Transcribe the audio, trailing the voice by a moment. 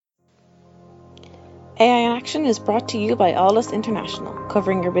AI in Action is brought to you by Aldus International,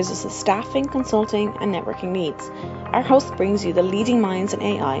 covering your business's staffing, consulting, and networking needs. Our host brings you the leading minds in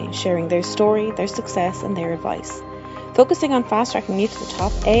AI, sharing their story, their success, and their advice. Focusing on fast-tracking you to the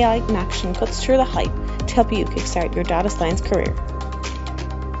top, AI in Action cuts through the hype to help you kickstart your data science career.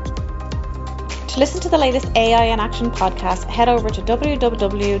 To listen to the latest AI in Action podcast, head over to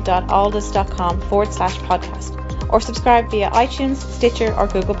www.aldus.com/podcast or subscribe via iTunes, Stitcher, or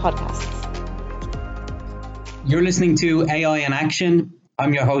Google Podcasts. You're listening to AI in Action.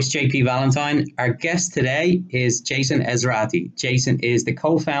 I'm your host, JP Valentine. Our guest today is Jason Ezratty. Jason is the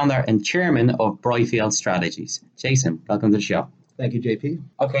co-founder and chairman of Brightfield Strategies. Jason, welcome to the show. Thank you, JP.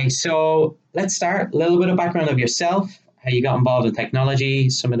 Okay, so let's start. A little bit of background of yourself, how you got involved in technology,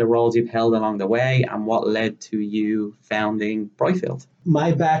 some of the roles you've held along the way, and what led to you founding Brightfield.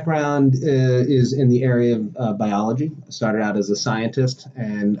 My background is in the area of biology. I started out as a scientist,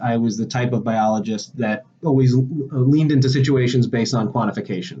 and I was the type of biologist that always leaned into situations based on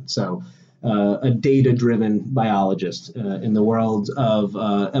quantification. So a data-driven biologist in the world of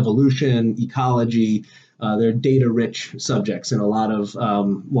evolution, ecology. They're data-rich subjects, and a lot of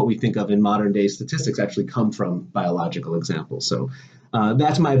what we think of in modern-day statistics actually come from biological examples. So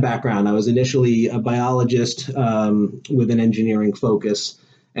that's my background. I was initially a biologist with an engineering focus,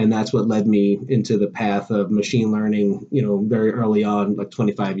 and that's what led me into the path of machine learning, very early on, like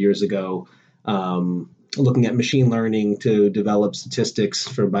 25 years ago, looking at machine learning to develop statistics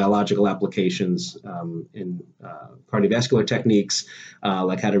for biological applications in cardiovascular techniques,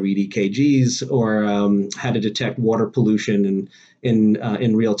 like how to read EKGs or how to detect water pollution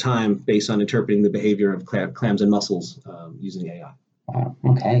in real time based on interpreting the behavior of clams and mussels using AI. Wow.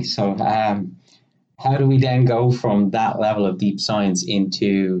 Okay. So how do we then go from that level of deep science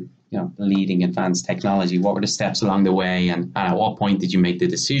into leading advanced technology? What were the steps along the way, and at what point did you make the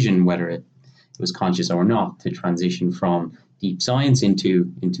decision, whether it was conscious or not, to transition from deep science into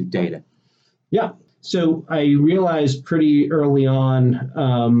data? Yeah. So I realized pretty early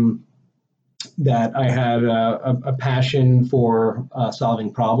on that I had a passion for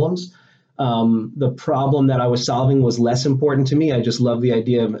solving problems. The problem that I was solving was less important to me. I just loved the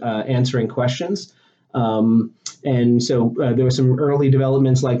idea of answering questions. And so there were some early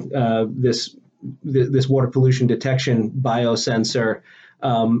developments like this water pollution detection biosensor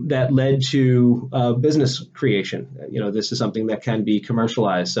that led to business creation. This is something that can be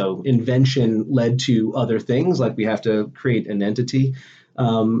commercialized. So invention led to other things, like we have to create an entity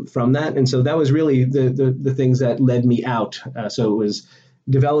from that. And so that was really the things that led me out. So it was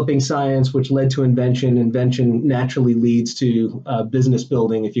developing science, which led to invention. Invention naturally leads to business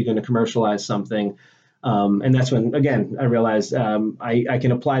building if you're going to commercialize something. And that's when, again, I realized I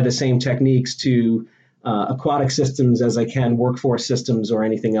can apply the same techniques to aquatic systems as I can workforce systems or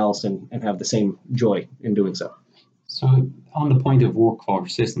anything else, and have the same joy in doing so. So on the point of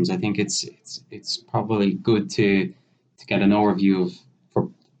workforce systems, I think it's probably good to get an overview of, for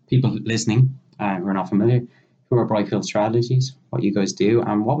people listening who are not familiar, who are Brightfield Strategies, what you guys do,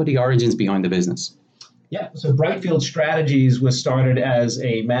 and what were the origins behind the business? Yeah, so Brightfield Strategies was started as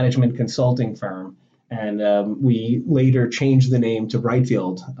a management consulting firm. And we later changed the name to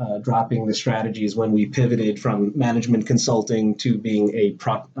Brightfield, dropping the strategies when we pivoted from management consulting to being a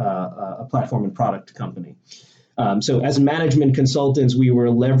platform and product company. So as management consultants, we were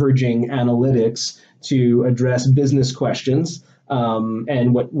leveraging analytics to address business questions.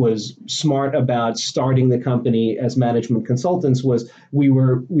 And what was smart about starting the company as management consultants was we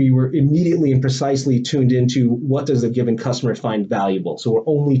were immediately and precisely tuned into what does a given customer find valuable. So we're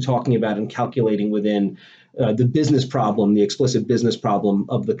only talking about and calculating within the business problem, the explicit business problem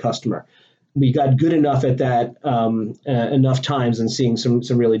of the customer. We got good enough at that enough times and seeing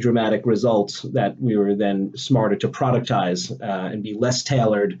some really dramatic results that we were then smarter to productize and be less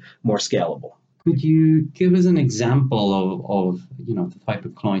tailored, more scalable. Could you give us an example of the type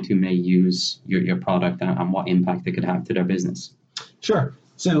of client who may use your product and what impact it could have to their business? Sure.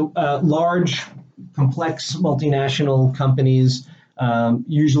 So large, complex multinational companies,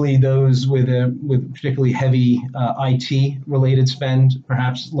 usually those with particularly heavy IT-related spend,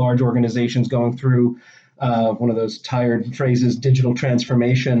 perhaps large organizations going through one of those tired phrases, digital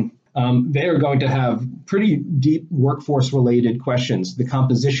transformation. They are going to have pretty deep workforce-related questions, the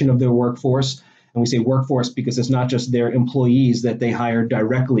composition of their workforce. And we say workforce because it's not just their employees that they hire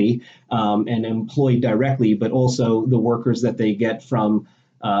directly and employ directly, but also the workers that they get from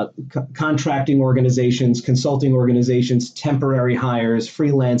contracting organizations, consulting organizations, temporary hires,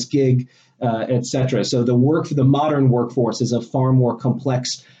 freelance gig, et cetera. So the modern workforce is a far more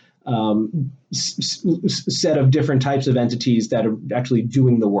complex set of different types of entities that are actually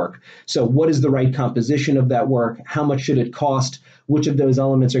doing the work. So what is the right composition of that work? How much should it cost? Which of those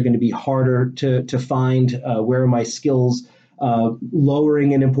elements are going to be harder to find? Where are my skills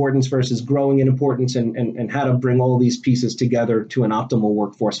lowering in importance versus growing in importance, and how to bring all these pieces together to an optimal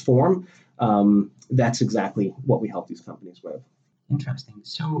workforce form? That's exactly what we help these companies with. Interesting.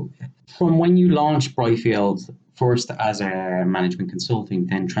 So from when you launched Brightfield, first as a management consulting,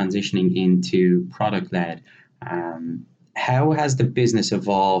 then transitioning into product-led, how has the business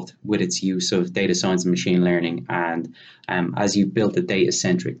evolved with its use of data science and machine learning? And as you built a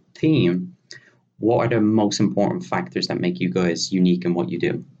data-centric team, what are the most important factors that make you guys unique in what you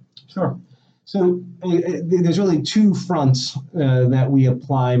do? Sure. So there's really two fronts that we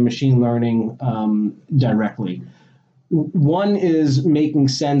apply machine learning directly. One is making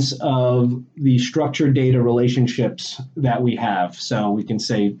sense of the structured data relationships that we have. So we can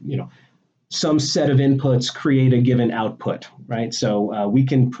say, some set of inputs create a given output, right? So we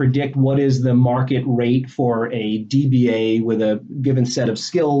can predict what is the market rate for a DBA with a given set of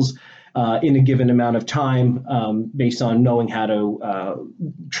skills in a given amount of time, based on knowing how to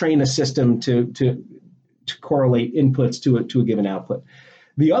train a system to correlate inputs to a given output.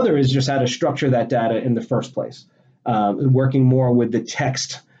 The other is just how to structure that data in the first place. Working more with the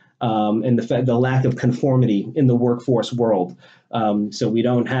text and the lack of conformity in the workforce world. So we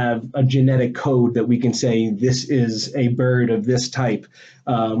don't have a genetic code that we can say this is a bird of this type.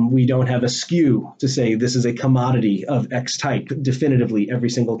 We don't have a SKU to say this is a commodity of X type definitively every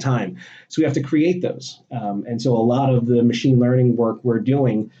single time. So we have to create those. And so a lot of the machine learning work we're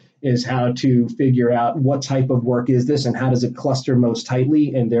doing is how to figure out what type of work is this and how does it cluster most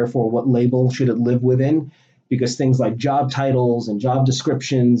tightly, and therefore what label should it live within. Because things like job titles and job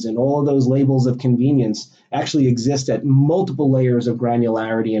descriptions and all of those labels of convenience actually exist at multiple layers of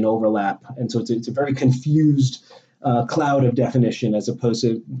granularity and overlap. And so it's a very confused cloud of definition as opposed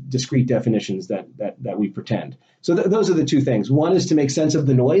to discrete definitions that we pretend. So those are the two things. One is to make sense of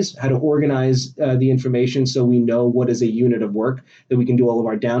the noise, how to organize the information so we know what is a unit of work that we can do all of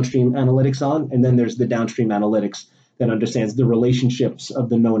our downstream analytics on. And then there's the downstream analytics that understands the relationships of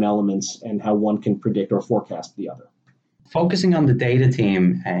the known elements and how one can predict or forecast the other. Focusing on the data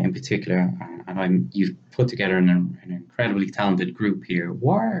team in particular, and you've put together an incredibly talented group here.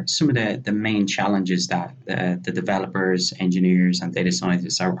 What are some of the main challenges that the developers, engineers, and data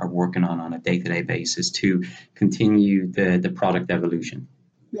scientists are working on a day-to-day basis to continue the product evolution?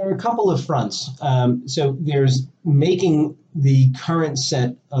 There are a couple of fronts. So there's making the current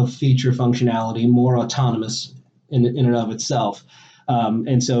set of feature functionality more autonomous in and of itself.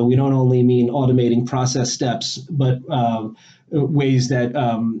 And so we don't only mean automating process steps, but ways that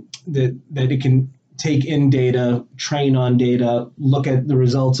it can take in data, train on data, look at the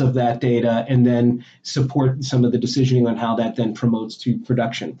results of that data, and then support some of the decisioning on how that then promotes to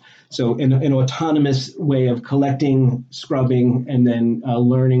production. So an autonomous way of collecting, scrubbing, and then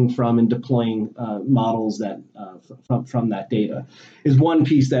learning from and deploying models that from that data is one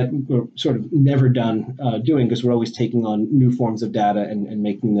piece that we're sort of never done doing, because we're always taking on new forms of data and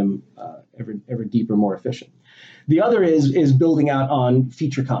making them ever deeper, more efficient. The other is building out on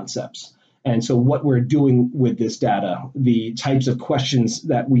feature concepts. And so what we're doing with this data, the types of questions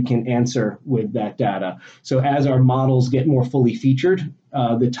that we can answer with that data. So as our models get more fully featured,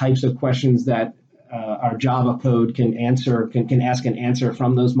 the types of questions that our Java code can answer, can ask and answer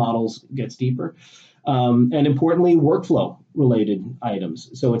from those models gets deeper. And importantly, workflow related items.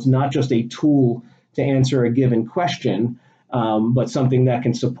 So it's not just a tool to answer a given question, but something that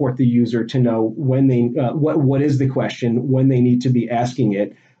can support the user to know when they what is the question, when they need to be asking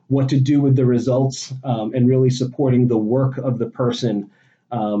it, what to do with the results, and really supporting the work of the person,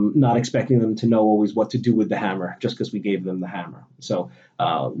 not expecting them to know always what to do with the hammer just because we gave them the hammer. So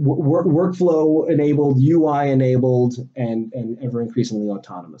workflow enabled, UI enabled, and ever increasingly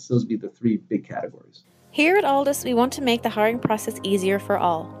autonomous. Those would be the three big categories. Here at Aldous, we want to make the hiring process easier for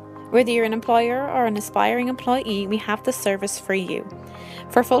all. Whether you're an employer or an aspiring employee, we have the service for you.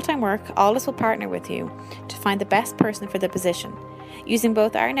 For full-time work, Aldous will partner with you to find the best person for the position. Using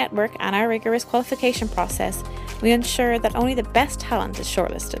both our network and our rigorous qualification process, we ensure that only the best talent is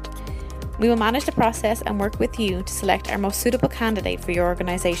shortlisted. We will manage the process and work with you to select our most suitable candidate for your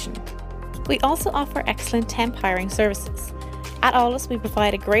organisation. We also offer excellent temp hiring services. At Aldous, we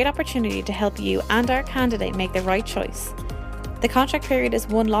provide a great opportunity to help you and our candidate make the right choice. The contract period is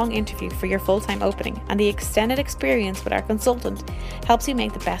one long interview for your full-time opening, and the extended experience with our consultant helps you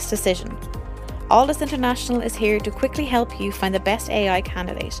make the best decision. Aldous International is here to quickly help you find the best AI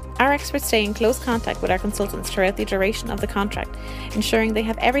candidate. Our experts stay in close contact with our consultants throughout the duration of the contract, ensuring they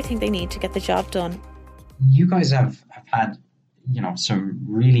have everything they need to get the job done. You guys have had, some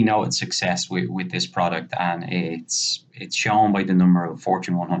really noted success with this product, and it's shown by the number of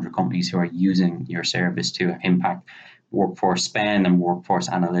Fortune 100 companies who are using your service to impact workforce spend and workforce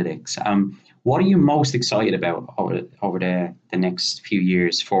analytics. What are you most excited about over the next few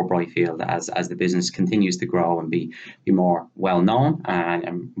years for Brightfield as the business continues to grow and be more well known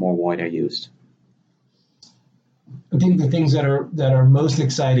and more wider used? I think the things that are most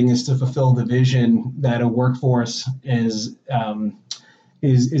exciting is to fulfill the vision that a workforce is the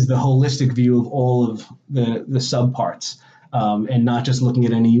holistic view of all of the subparts, and not just looking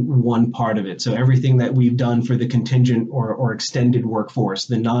at any one part of it. So everything that we've done for the contingent or extended workforce,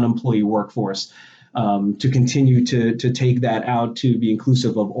 the non-employee workforce, to continue to take that out to be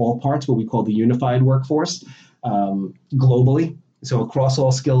inclusive of all parts, what we call the unified workforce, globally. So across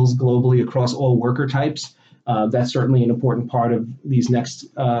all skills, globally, across all worker types. That's certainly an important part of these next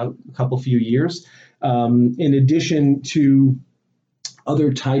few years. In addition to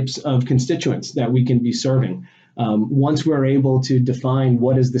other types of constituents that we can be serving. Once we're able to define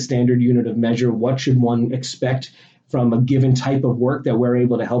what is the standard unit of measure, what should one expect from a given type of work that we're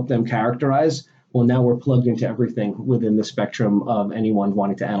able to help them characterize, well, now we're plugged into everything within the spectrum of anyone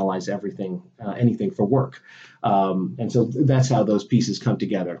wanting to analyze everything, anything for work. And so that's how those pieces come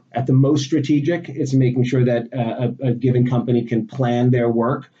together. At the most strategic, it's making sure that a given company can plan their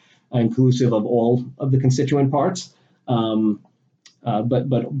work inclusive of all of the constituent parts.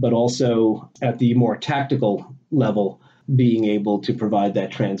 But also at the more tactical level, being able to provide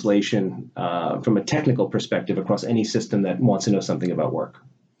that translation from a technical perspective across any system that wants to know something about work.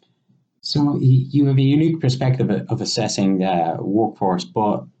 So you have a unique perspective of assessing workforce,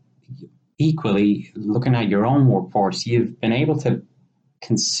 but equally, looking at your own workforce, you've been able to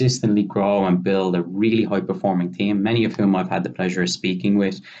consistently grow and build a really high-performing team, many of whom I've had the pleasure of speaking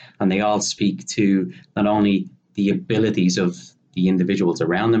with, and they all speak to not only the abilities of the individuals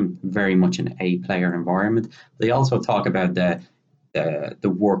around them, very much an A-player environment. They also talk about the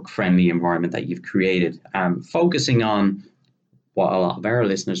work-friendly environment that you've created. Focusing on what a lot of our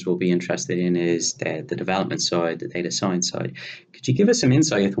listeners will be interested in is the development side, the data science side. Could you give us some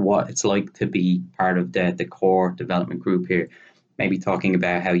insight into what it's like to be part of the core development group here? Maybe talking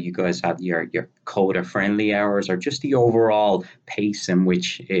about how you guys have your coder-friendly hours, or just the overall pace in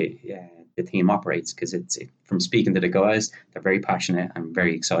which the team operates, because from speaking to the guys, they're very passionate and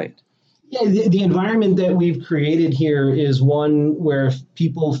very excited. Yeah, the environment that we've created here is one where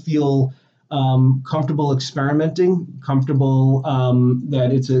people feel comfortable experimenting, comfortable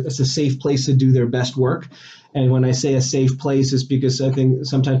that it's a safe place to do their best work. And when I say a safe place, it's because I think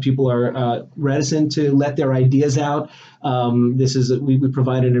sometimes people are reticent to let their ideas out. We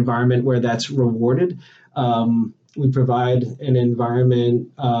provide an environment where that's rewarded. We provide an environment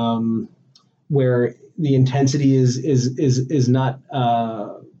where the intensity is not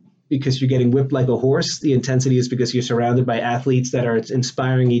because you're getting whipped like a horse. The intensity is because you're surrounded by athletes that are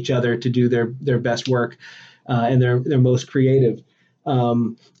inspiring each other to do their best work and their most creative.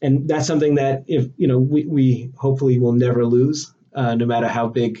 And that's something that we hopefully will never lose, no matter how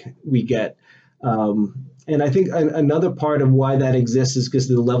big we get. And I think another part of why that exists is because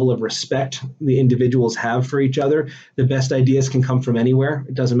of the level of respect the individuals have for each other. The best ideas can come from anywhere.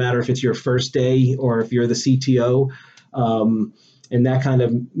 It doesn't matter if it's your first day or if you're the CTO. And that kind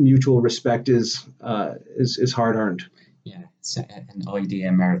of mutual respect is hard earned. Yeah, it's an idea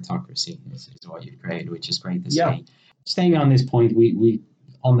meritocracy is what you've created, which is great to see. Staying on this point, we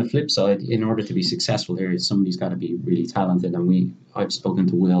on the flip side, in order to be successful here, somebody's got to be really talented. And I've spoken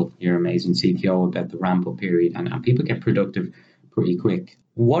to Will, your amazing CTO, about the ramp up period, and people get productive pretty quick.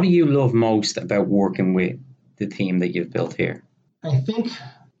 What do you love most about working with the team that you've built here? I think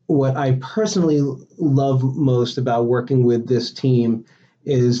what I personally love most about working with this team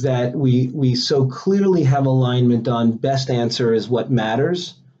is that we so clearly have alignment on best answer is what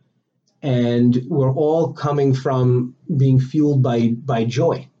matters. And we're all coming from being fueled by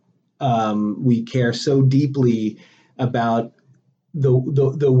joy. We care so deeply about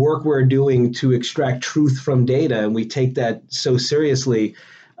the work we're doing to extract truth from data, and we take that so seriously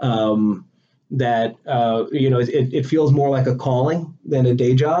that it feels more like a calling than a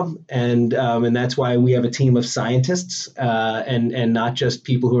day job, and that's why we have a team of scientists and not just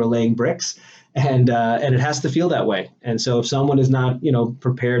people who are laying bricks. And it has to feel that way. And so if someone is not,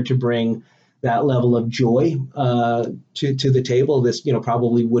 prepared to bring that level of joy to the table, this,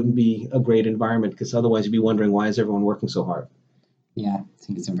 probably wouldn't be a great environment, because otherwise you'd be wondering, why is everyone working so hard? Yeah, I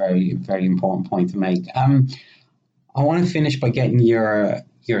think it's a very, very important point to make. I want to finish by getting your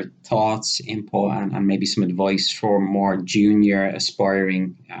thoughts, input, and maybe some advice for more junior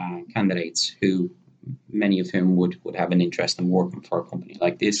aspiring candidates who many of whom would have an interest in working for a company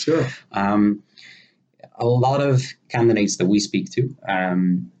like this. Sure. A lot of candidates that we speak to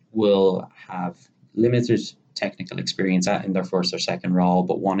will have limited technical experience in their first or second role,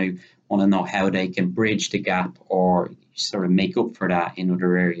 but want to know how they can bridge the gap or sort of make up for that in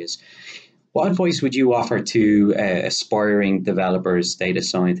other areas. What advice would you offer to aspiring developers, data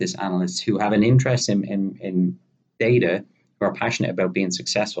scientists, analysts who have an interest in data, who are passionate about being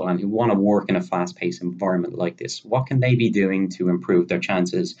successful and who want to work in a fast-paced environment like this? What can they be doing to improve their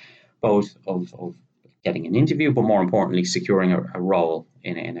chances both of getting an interview, but more importantly, securing a role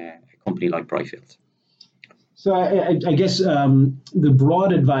in a company like Brightfield? So I guess the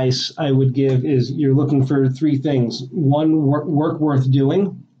broad advice I would give is you're looking for three things. One, work worth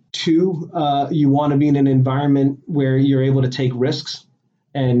doing. Two, you want to be in an environment where you're able to take risks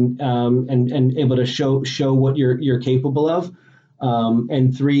and able to show what you're capable of.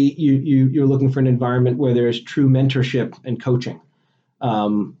 And three, you're looking for an environment where there is true mentorship and coaching.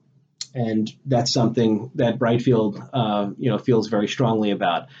 And that's something that Brightfield, feels very strongly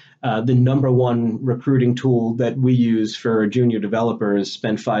about. The number one recruiting tool that we use for junior developers,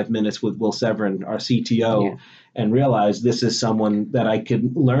 spend 5 minutes with Will Severin, our CTO, and realize this is someone that I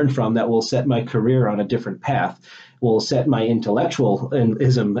could learn from that will set my career on a different path, will set my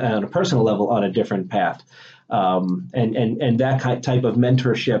intellectualism on a personal level on a different path. And that type of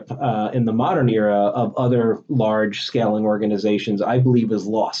mentorship in the modern era of other large scaling organizations, I believe, is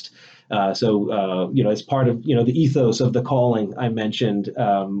lost. So as part of, the ethos of the calling I mentioned,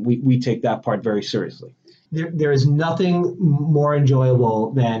 we take that part very seriously. There is nothing more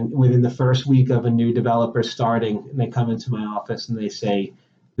enjoyable than within the first week of a new developer starting, and they come into my office and they say,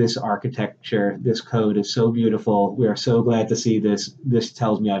 this architecture, this code is so beautiful. We are so glad to see this. This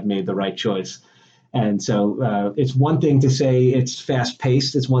tells me I've made the right choice. And so it's one thing to say it's fast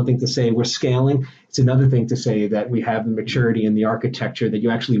paced. It's one thing to say we're scaling. It's another thing to say that we have the maturity in the architecture that you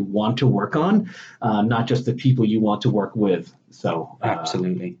actually want to work on, not just the people you want to work with. So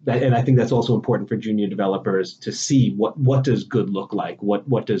absolutely. And I think that's also important for junior developers to see what does good look like?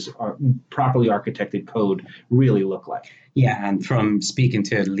 What does our properly architected code really look like? Yeah, and from speaking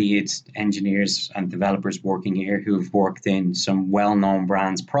to lead engineers and developers working here who've worked in some well-known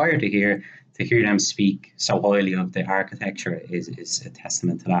brands prior to here, to hear them speak so highly of the architecture is a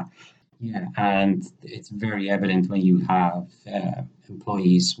testament to that. Yeah, and it's very evident when you have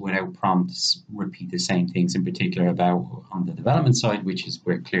employees without prompts repeat the same things, in particular about on the development side, which is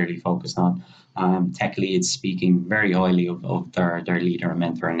we're clearly focused on. Tech leads speaking very highly of their leader and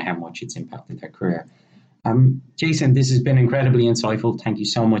mentor and how much it's impacted their career. Jason, this has been incredibly insightful. Thank you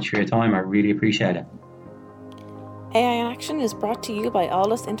so much for your time. I really appreciate it. AI in Action is brought to you by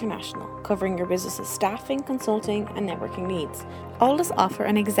Aldus International, covering your business's staffing, consulting, and networking needs. Aldus offer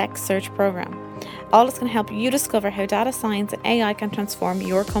an exec search program. Aldus can help you discover how data science and AI can transform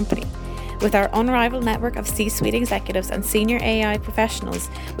your company. With our unrivaled network of C-suite executives and senior AI professionals,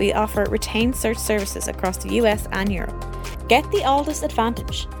 we offer retained search services across the US and Europe. Get the Aldus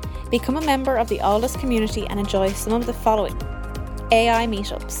advantage. Become a member of the Aldus community and enjoy some of the following: AI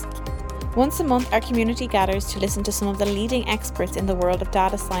meetups. Once a month, our community gathers to listen to some of the leading experts in the world of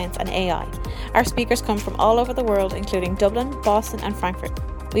data science and AI. Our speakers come from all over the world, including Dublin, Boston, and Frankfurt.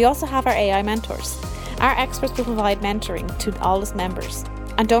 We also have our AI mentors. Our experts will provide mentoring to Aldus members.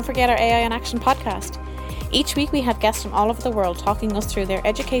 And don't forget our AI in Action podcast. Each week, we have guests from all over the world talking us through their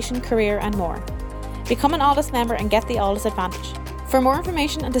education, career, and more. Become an Aldus member and get the Aldus advantage. For more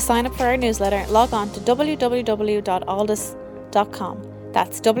information and to sign up for our newsletter, log on to www.aldus.com.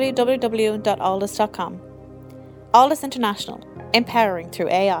 That's www.aldus.com. Aldus International, empowering through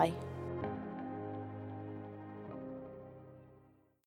AI.